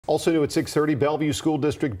Also new at 6:30, Bellevue School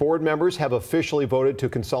District Board members have officially voted to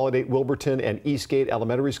consolidate Wilburton and Eastgate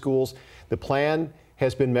elementary schools. The plan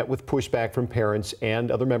has been met with pushback from parents and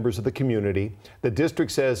other members of the community. The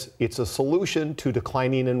district says it's a solution to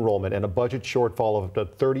declining enrollment and a budget shortfall of up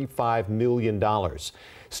to $35 million.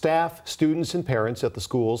 Staff, students, and parents at the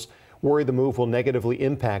schools worry the move will negatively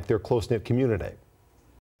impact their close-knit community.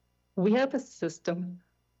 We have a system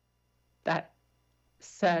that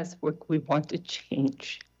says we want to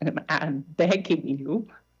change, and I'm begging you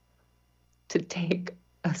to take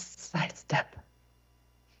a side step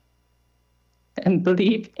and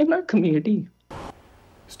believe in our community.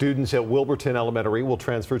 Students at Wilburton Elementary will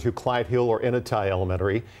transfer to Clyde Hill or Enetai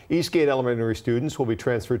Elementary. Eastgate Elementary students will be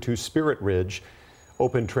transferred to Spirit Ridge.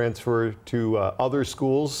 Open transfer to other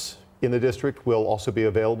schools in the district will also be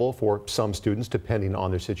available for some students depending on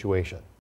their situation.